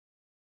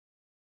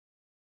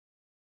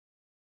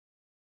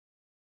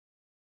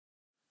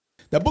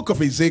The book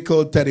of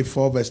Ezekiel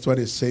 34 verse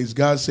 20 says,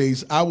 God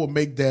says, I will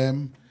make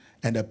them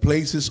and the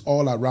places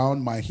all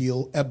around my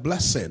hill a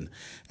blessing,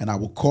 and I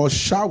will cause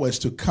showers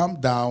to come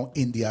down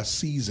in their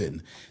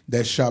season.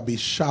 There shall be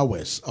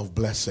showers of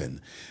blessing.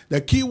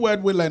 The key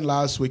word we learned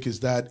last week is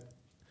that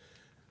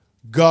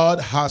God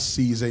has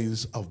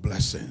seasons of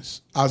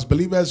blessings. As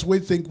believers, we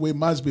think we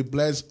must be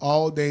blessed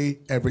all day,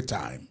 every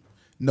time.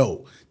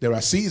 No, there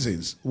are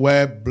seasons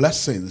where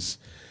blessings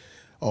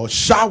or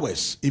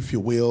showers, if you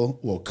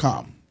will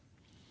come.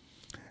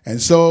 And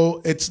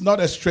so it's not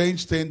a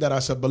strange thing that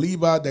as a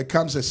believer, there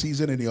comes a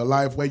season in your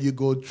life where you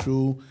go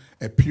through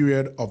a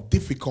period of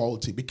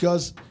difficulty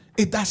because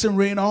it doesn't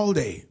rain all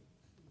day.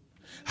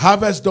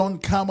 Harvests don't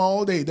come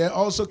all day. There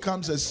also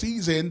comes a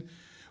season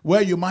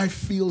where you might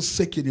feel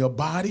sick in your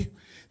body.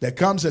 There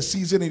comes a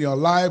season in your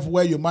life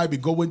where you might be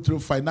going through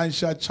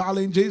financial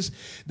challenges.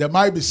 There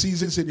might be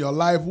seasons in your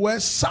life where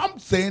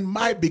something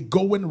might be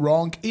going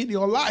wrong in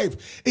your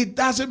life. It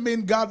doesn't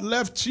mean God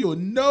left you.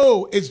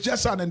 No, it's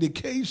just an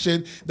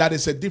indication that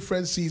it's a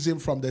different season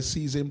from the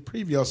season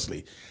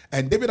previously.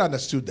 And David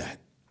understood that.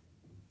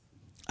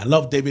 I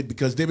love David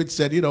because David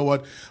said, you know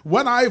what?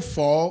 When I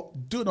fall,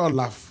 do not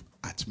laugh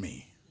at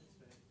me.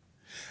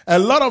 A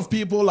lot of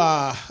people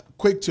are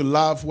quick to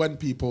laugh when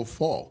people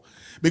fall.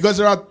 Because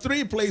there are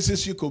three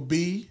places you could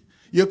be.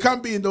 You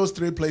can't be in those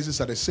three places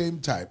at the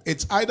same time.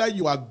 It's either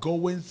you are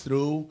going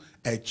through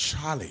a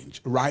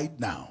challenge right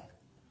now,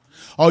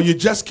 or you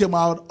just came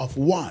out of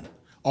one,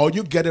 or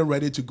you're getting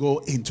ready to go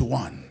into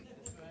one.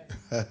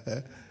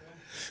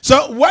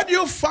 So when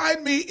you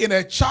find me in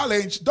a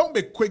challenge, don't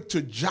be quick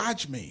to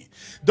judge me.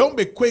 Don't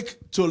be quick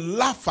to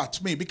laugh at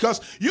me,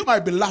 because you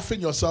might be laughing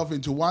yourself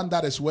into one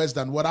that is worse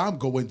than what I'm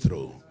going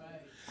through.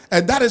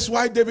 And that is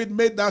why David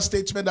made that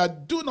statement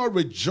that do not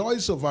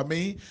rejoice over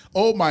me,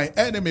 O my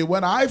enemy,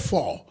 when I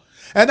fall.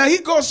 And then he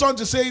goes on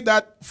to say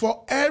that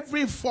for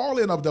every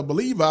falling of the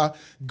believer,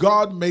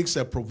 God makes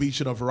a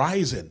provision of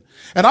rising.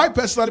 And I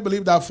personally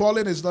believe that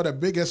falling is not the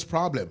biggest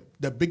problem.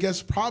 The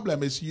biggest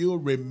problem is you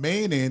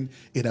remaining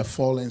in a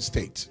fallen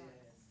state.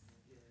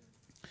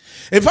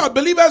 In fact,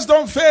 believers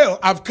don't fail.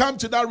 I've come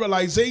to that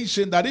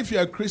realization that if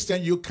you're a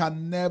Christian, you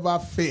can never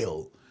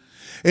fail.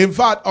 In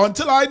fact,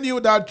 until I knew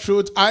that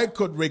truth, I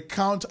could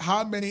recount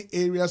how many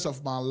areas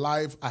of my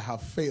life I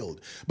have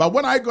failed. But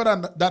when I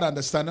got that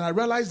understanding, I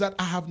realized that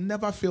I have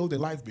never failed in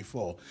life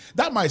before.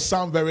 That might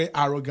sound very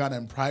arrogant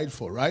and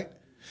prideful, right?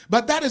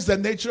 But that is the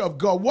nature of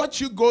God.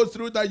 What you go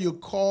through that you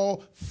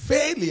call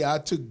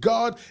failure, to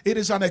God, it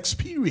is an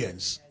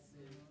experience.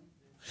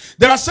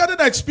 There are certain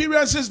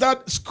experiences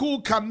that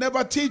school can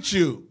never teach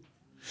you.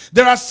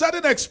 There are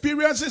certain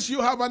experiences you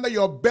have under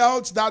your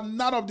belt that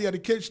none of the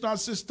educational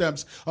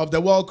systems of the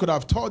world could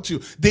have taught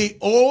you. The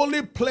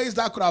only place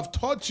that could have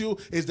taught you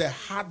is the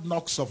hard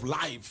knocks of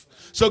life.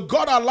 So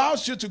God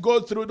allows you to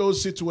go through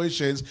those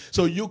situations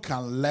so you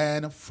can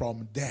learn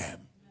from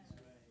them.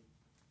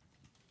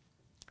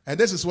 And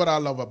this is what I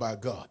love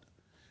about God.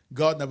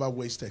 God never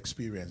wastes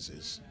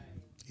experiences.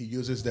 He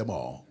uses them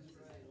all.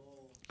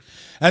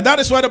 And that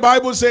is why the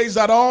Bible says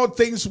that all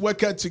things work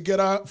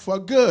together for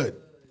good.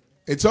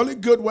 It's only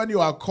good when you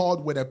are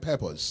called with a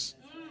purpose.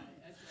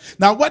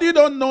 Now, when you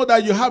don't know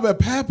that you have a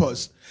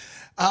purpose,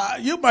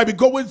 you might be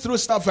going through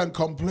stuff and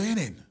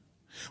complaining.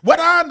 When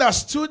I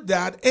understood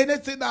that,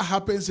 anything that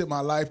happens in my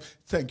life,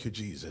 thank you,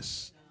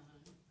 Jesus.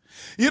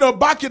 You know,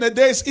 back in the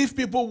days, if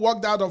people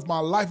walked out of my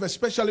life,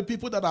 especially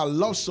people that I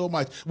love so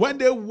much, when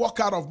they walk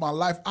out of my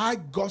life, I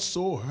got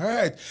so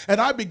hurt. And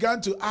I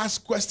began to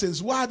ask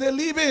questions. Why are they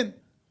leaving?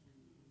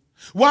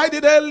 Why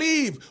did they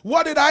leave?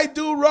 What did I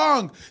do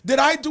wrong? Did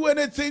I do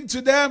anything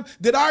to them?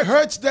 Did I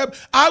hurt them?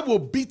 I will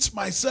beat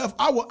myself.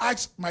 I will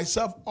ask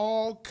myself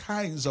all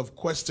kinds of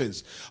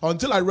questions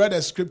until I read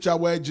a scripture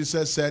where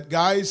Jesus said,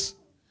 guys,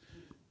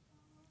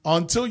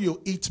 until you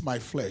eat my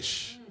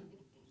flesh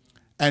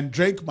and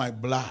drink my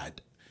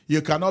blood,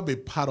 you cannot be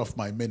part of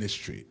my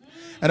ministry.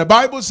 And the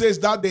Bible says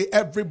that day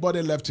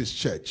everybody left his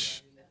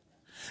church.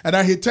 And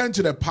then he turned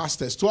to the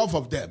pastors, 12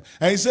 of them.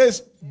 And he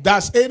says,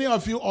 does any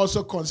of you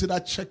also consider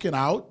checking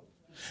out?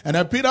 And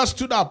then Peter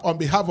stood up on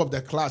behalf of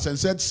the class and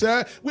said,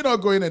 sir, we're not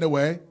going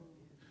anywhere.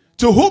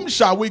 To whom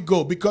shall we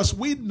go? Because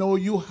we know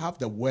you have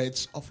the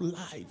words of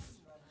life.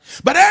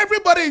 But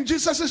everybody in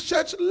Jesus'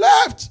 church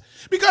left.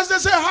 Because they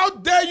say, how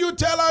dare you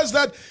tell us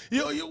that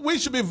we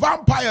should be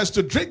vampires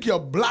to drink your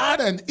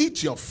blood and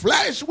eat your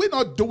flesh? We're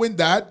not doing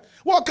that.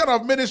 What kind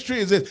of ministry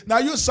is it? Now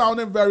you're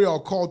sounding very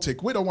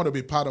occultic. We don't want to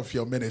be part of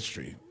your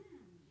ministry.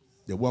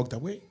 They walked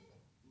away.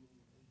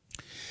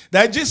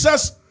 Then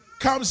Jesus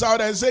comes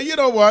out and says, you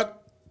know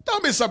what?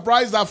 Don't be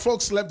surprised that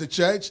folks left the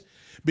church,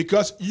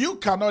 because you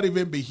cannot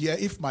even be here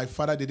if my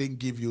Father didn't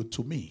give you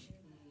to me.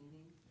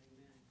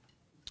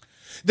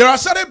 There are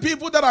certain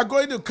people that are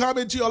going to come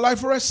into your life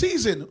for a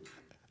season.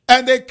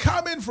 And they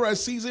come in for a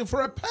season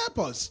for a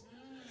purpose.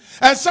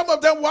 And some of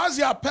them, once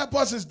their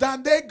purpose is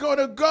done, they're going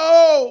to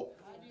go.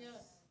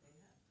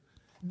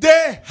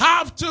 They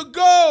have to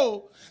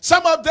go.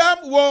 Some of them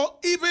will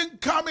even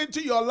come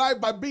into your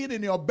life by being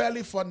in your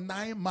belly for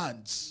 9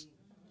 months.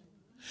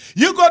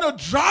 You're going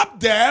to drop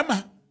them,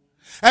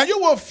 and you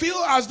will feel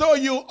as though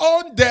you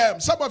own them.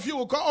 Some of you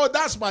will call, oh,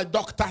 that's my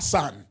doctor's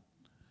son.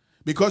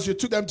 Because you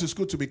took them to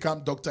school to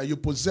become doctor. You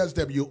possess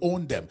them. You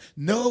own them.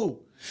 No.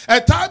 A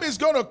time is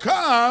going to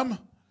come,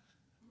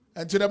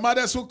 and to the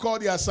mothers who call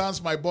their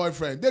sons my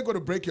boyfriend, they're going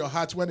to break your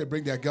heart when they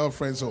bring their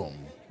girlfriends home.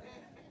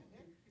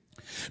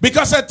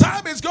 Because a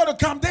time is going to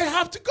come, they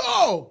have to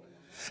go.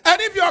 And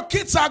if your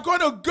kids are going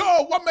to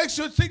go, what makes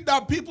you think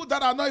that people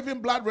that are not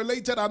even blood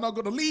related are not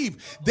going to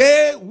leave?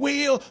 They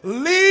will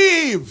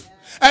leave.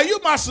 And you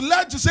must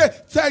learn to say,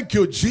 thank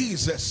you,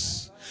 Jesus.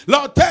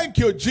 Lord, thank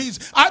you,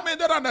 Jesus. I may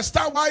not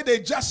understand why they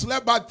just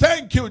left, but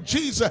thank you,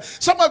 Jesus.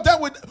 Some of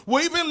them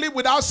will even leave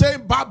without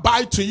saying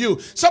bye-bye to you.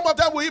 Some of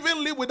them will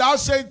even leave without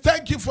saying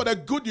thank you for the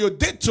good you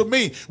did to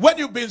me when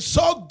you've been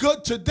so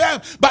good to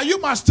them. But you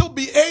must still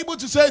be able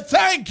to say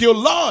thank you,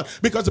 Lord.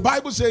 Because the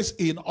Bible says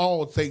in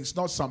all things,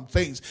 not some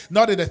things,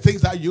 not in the things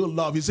that you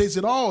love. He says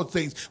in all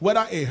things,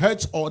 whether it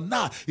hurts or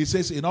not. He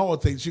says in all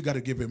things, you got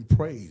to give him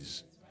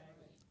praise.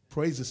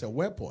 Praise is a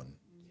weapon.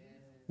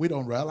 We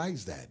don't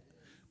realize that.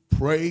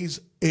 Praise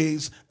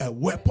is a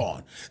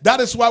weapon. That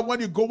is why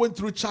when you're going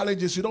through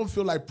challenges, you don't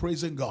feel like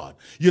praising God.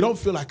 You don't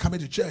feel like coming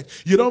to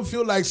church. You don't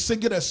feel like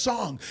singing a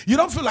song. You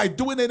don't feel like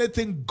doing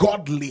anything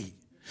godly.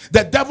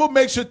 The devil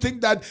makes you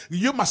think that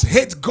you must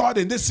hate God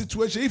in this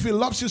situation. If he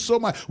loves you so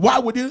much, why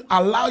would he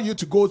allow you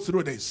to go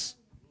through this?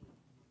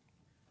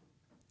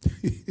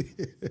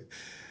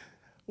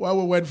 Well,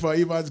 we went for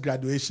Ivan's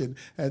graduation,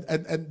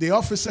 and the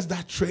officers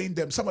that trained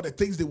them, some of the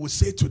things they would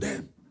say to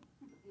them,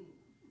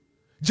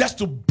 just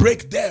to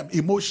break them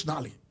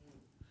emotionally.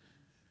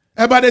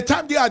 And by the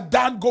time they are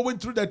done going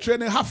through the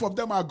training, half of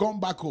them are gone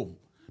back home.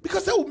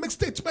 Because they will make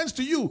statements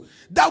to you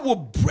that will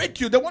break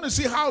you. They want to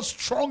see how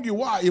strong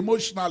you are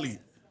emotionally.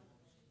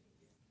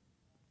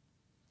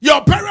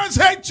 Your parents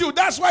hate you.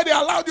 That's why they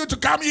allowed you to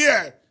come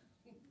here.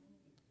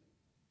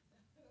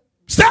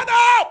 Stand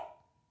up.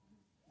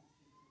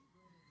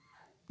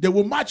 They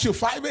will march you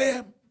 5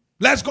 a.m.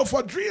 Let's go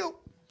for drill.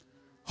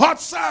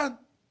 Hot sun.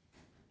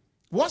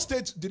 What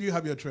state did you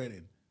have your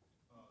training?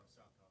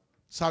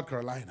 South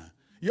Carolina.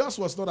 Yours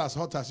was not as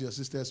hot as your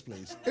sister's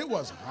place. It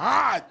was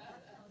hot.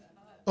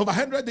 Over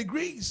 100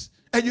 degrees.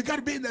 And you got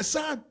to be in the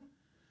sun.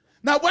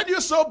 Now, when you're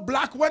so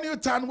black, when you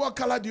tan, what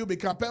color do you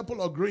become? Purple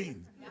or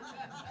green?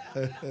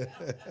 Man,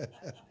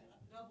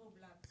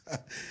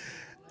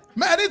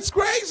 it's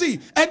crazy.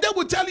 And they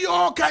will tell you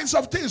all kinds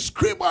of things.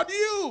 Scream on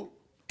you.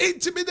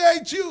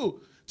 Intimidate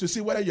you. To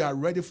see whether you are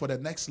ready for the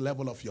next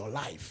level of your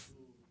life.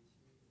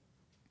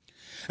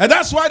 And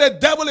that's why the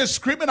devil is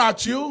screaming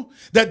at you.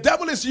 The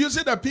devil is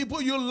using the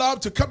people you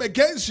love to come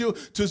against you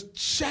to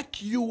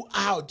check you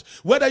out.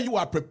 Whether you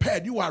are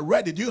prepared, you are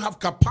ready, do you have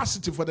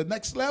capacity for the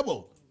next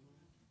level?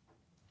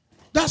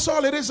 That's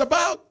all it is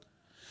about.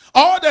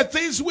 All the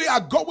things we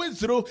are going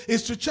through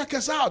is to check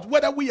us out.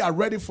 Whether we are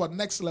ready for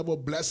next level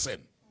blessing.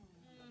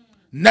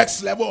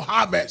 Next level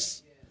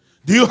harvest.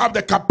 Do you have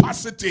the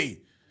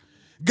capacity?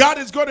 God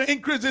is going to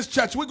increase this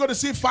church. We're going to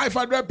see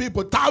 500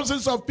 people,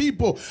 thousands of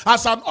people.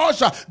 As an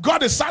usher,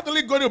 God is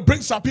suddenly going to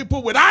bring some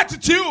people with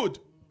attitude.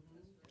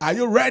 Are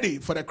you ready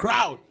for the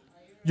crowd?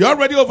 You're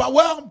already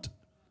overwhelmed.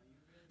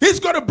 He's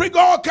going to bring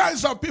all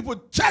kinds of people.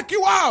 Check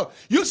you out.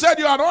 You said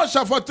you're an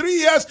usher for 3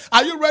 years.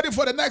 Are you ready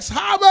for the next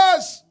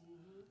harvest?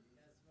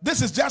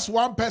 This is just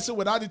one person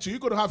with attitude. You're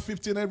going to have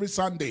 15 every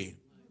Sunday.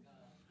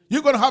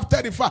 You're going to have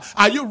 35.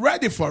 Are you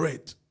ready for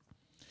it?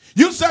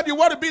 You said you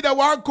want to be the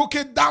one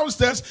cooking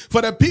downstairs for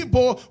the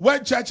people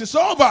when church is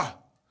over.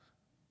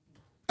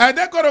 And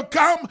they're going to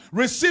come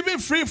receiving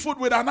free food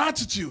with an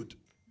attitude.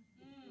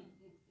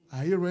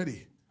 Are you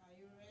ready?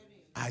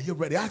 Are you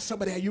ready? Ask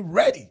somebody, are you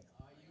ready?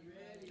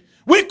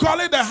 We call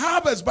it the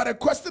harvest, but the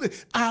question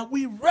is, are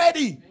we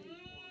ready?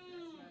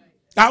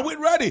 Are we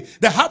ready?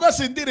 The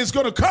harvest indeed is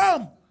going to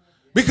come.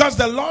 Because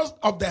the Lord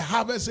of the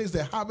harvest is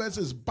the harvest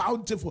is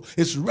bountiful.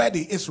 It's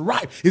ready. It's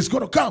ripe. It's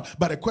going to come.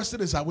 But the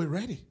question is, are we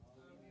ready?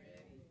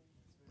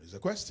 The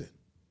question.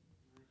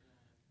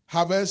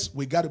 Harvest,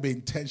 we got to be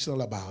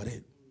intentional about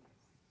it.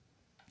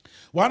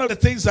 One of the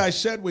things I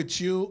shared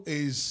with you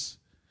is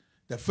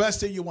the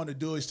first thing you want to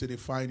do is to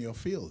define your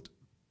field.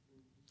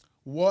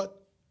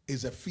 What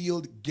is a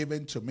field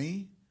given to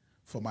me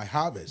for my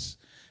harvest?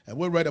 And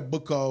we read a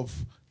book of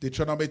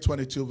Deuteronomy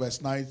 22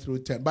 verse 9 through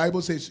 10.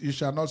 Bible says, you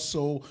shall not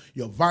sow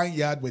your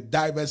vineyard with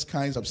diverse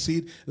kinds of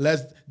seed,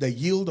 lest the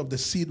yield of the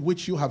seed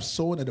which you have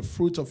sown and the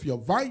fruit of your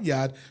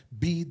vineyard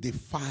be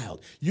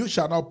defiled. You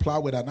shall not plow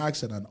with an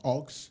axe and an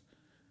ox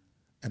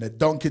and a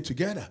donkey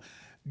together.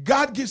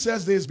 God gives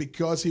us this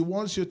because he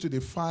wants you to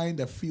define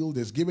the field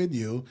he's given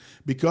you,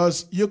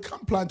 because you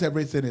can't plant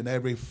everything in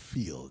every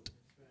field.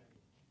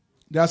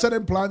 There are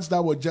certain plants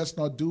that will just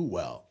not do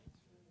well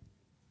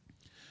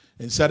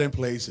in certain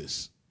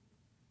places.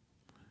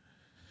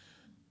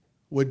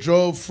 We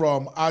drove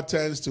from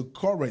Athens to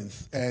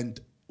Corinth, and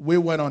we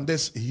went on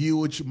this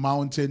huge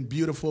mountain,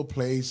 beautiful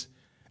place,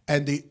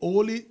 and the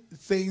only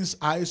things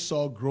I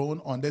saw grown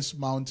on this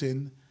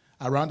mountain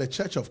around the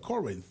church of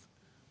Corinth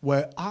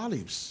were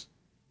olives,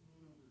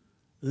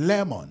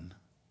 lemon,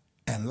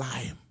 and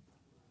lime.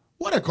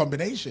 What a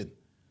combination.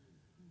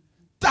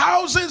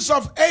 Thousands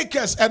of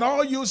acres, and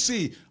all you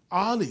see,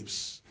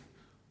 olives,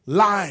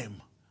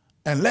 lime,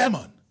 and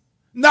lemon.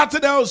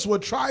 Nothing else will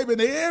thrive in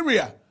the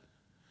area.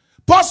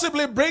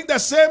 Possibly bring the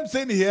same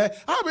thing here.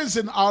 I haven't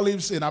seen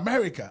olives in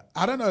America.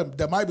 I don't know,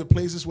 there might be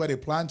places where they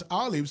plant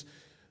olives,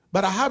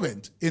 but I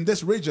haven't. In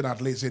this region,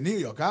 at least in New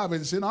York, I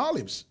haven't seen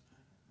olives.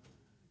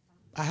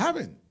 I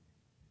haven't.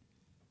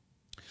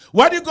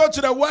 When you go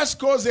to the West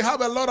Coast, they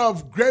have a lot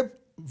of grape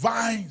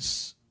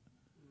vines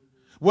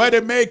where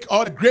they make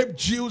all the grape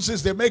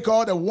juices, they make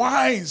all the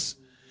wines.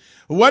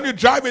 When you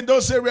drive in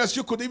those areas,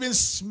 you could even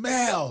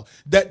smell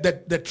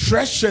the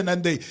threshing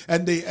and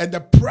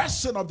the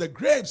pressing of the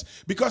grapes,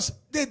 because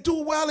they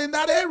do well in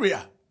that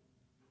area.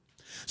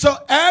 So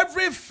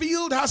every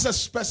field has a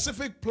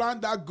specific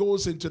plant that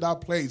goes into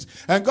that place.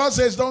 And God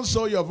says, don't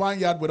sow your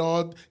vineyard with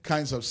all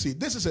kinds of seed.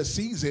 This is a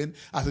season,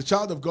 as a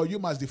child of God, you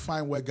must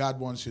define where God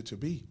wants you to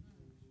be.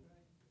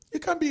 You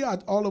can't be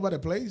all over the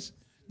place.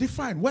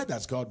 Define, where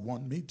does God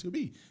want me to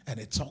be? And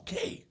it's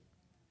okay.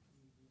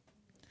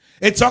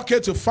 It's okay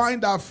to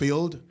find that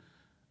field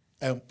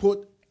and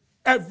put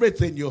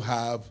everything you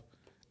have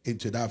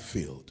into that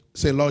field.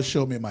 Say, Lord,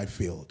 show me my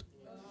field.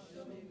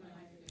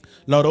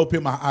 Lord,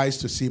 open my eyes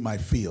to see my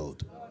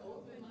field.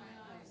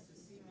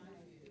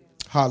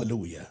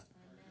 Hallelujah.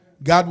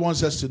 God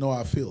wants us to know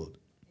our field.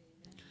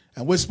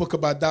 And we spoke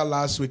about that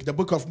last week. The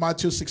book of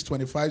Matthew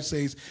 6:25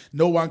 says,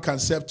 no one can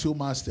serve two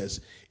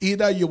masters.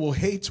 Either you will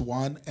hate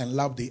one and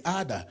love the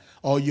other,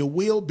 or you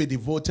will be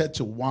devoted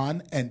to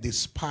one and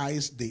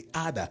despise the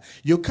other.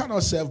 You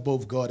cannot serve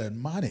both God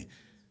and money.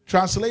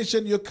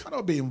 Translation, you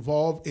cannot be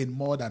involved in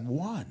more than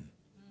one.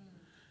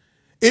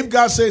 If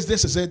God says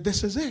this is it,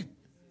 this is it.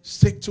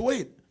 Stick to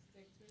it.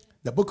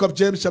 The book of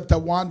James chapter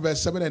 1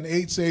 verse 7 and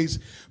 8 says,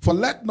 for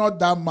let not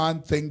that man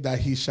think that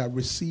he shall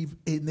receive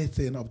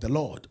anything of the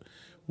Lord.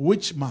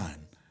 Which man?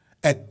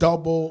 A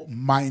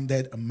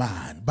double-minded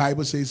man.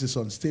 Bible says he's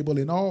unstable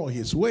in all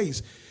his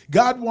ways.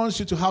 God wants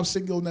you to have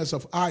singleness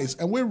of eyes.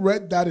 And we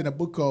read that in the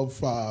book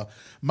of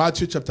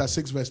Matthew chapter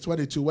 6 verse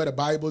 22, where the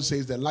Bible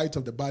says the light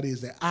of the body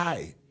is the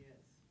eye.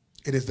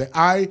 It is the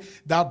eye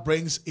that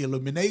brings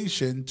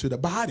illumination to the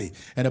body.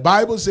 And the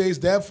Bible says,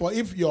 therefore,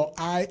 if your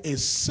eye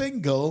is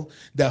single,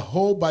 the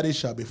whole body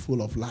shall be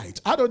full of light.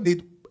 I don't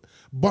need a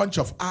bunch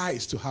of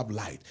eyes to have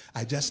light.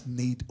 I just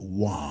need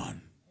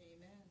one.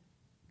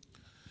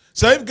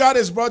 So if God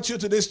has brought you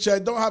to this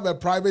church, don't have a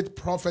private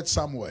prophet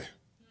somewhere.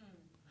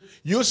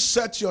 You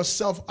set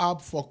yourself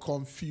up for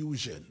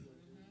confusion.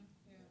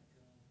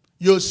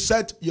 You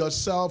set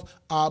yourself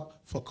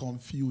up for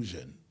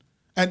confusion.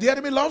 And the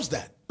enemy loves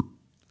that.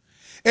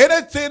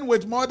 Anything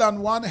with more than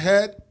one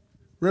head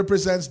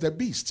represents the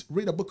beast.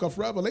 Read the book of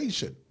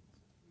Revelation.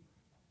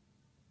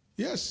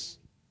 Yes.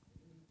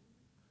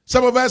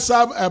 Some of us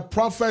have a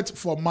prophet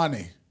for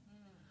money.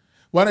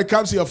 When it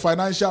comes to your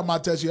financial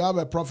matters, you have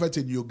a prophet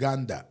in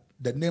Uganda.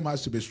 The name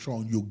has to be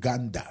strong.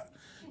 Uganda.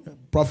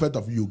 Prophet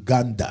of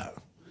Uganda.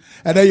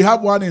 And then you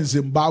have one in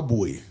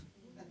Zimbabwe.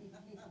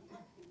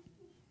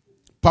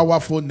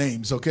 Powerful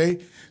names, okay?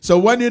 So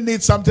when you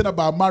need something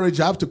about marriage,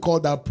 you have to call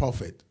that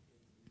prophet.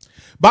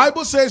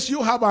 Bible says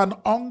you have an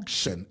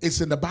unction.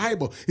 It's in the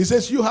Bible. It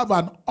says you have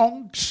an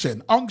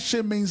unction.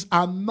 Unction means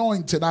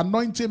anointing.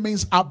 Anointing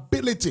means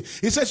ability.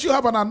 It says you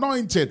have an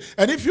anointing.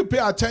 And if you pay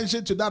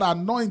attention to that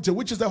anointing,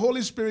 which is the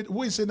Holy Spirit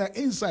who is in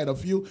the inside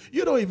of you,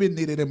 you don't even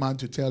need any man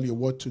to tell you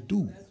what to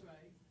do. That's right.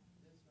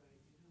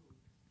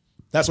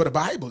 That's what the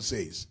Bible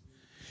says.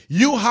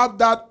 You have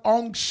that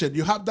unction,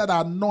 you have that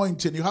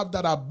anointing, you have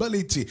that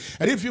ability.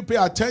 And if you pay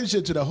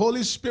attention to the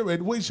Holy Spirit,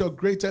 who is your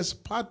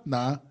greatest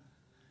partner,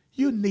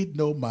 you need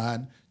no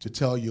man to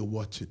tell you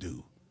what to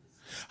do.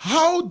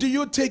 How do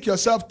you take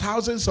yourself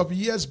thousands of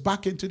years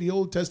back into the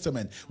Old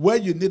Testament, where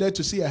you needed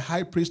to see a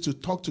high priest to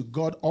talk to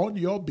God on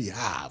your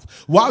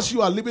behalf, whilst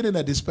you are living in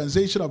a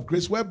dispensation of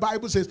grace where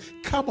Bible says,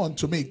 come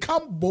unto me,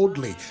 come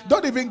boldly,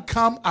 don't even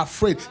come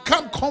afraid,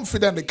 come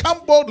confidently,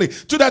 come boldly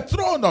to the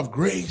throne of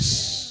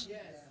grace,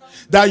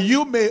 that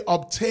you may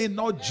obtain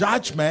no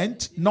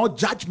judgment,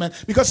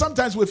 because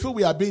sometimes we feel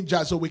we are being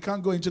judged, so we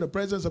can't go into the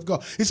presence of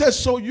God. He says,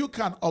 so you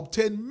can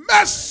obtain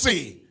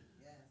mercy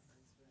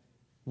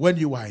when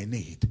you are in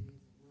need.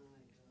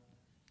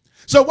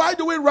 So why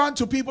do we run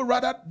to people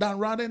rather than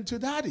running to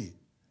daddy?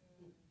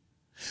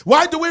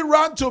 Why do we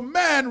run to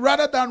men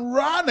rather than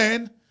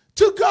running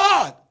to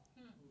God?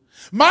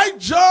 My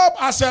job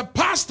as a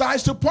pastor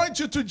is to point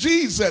you to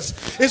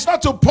Jesus. It's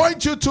not to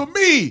point you to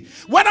me.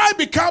 When I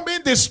become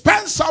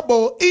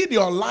indispensable in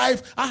your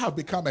life, I have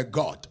become a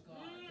God.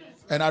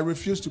 And I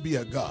refuse to be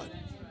a God.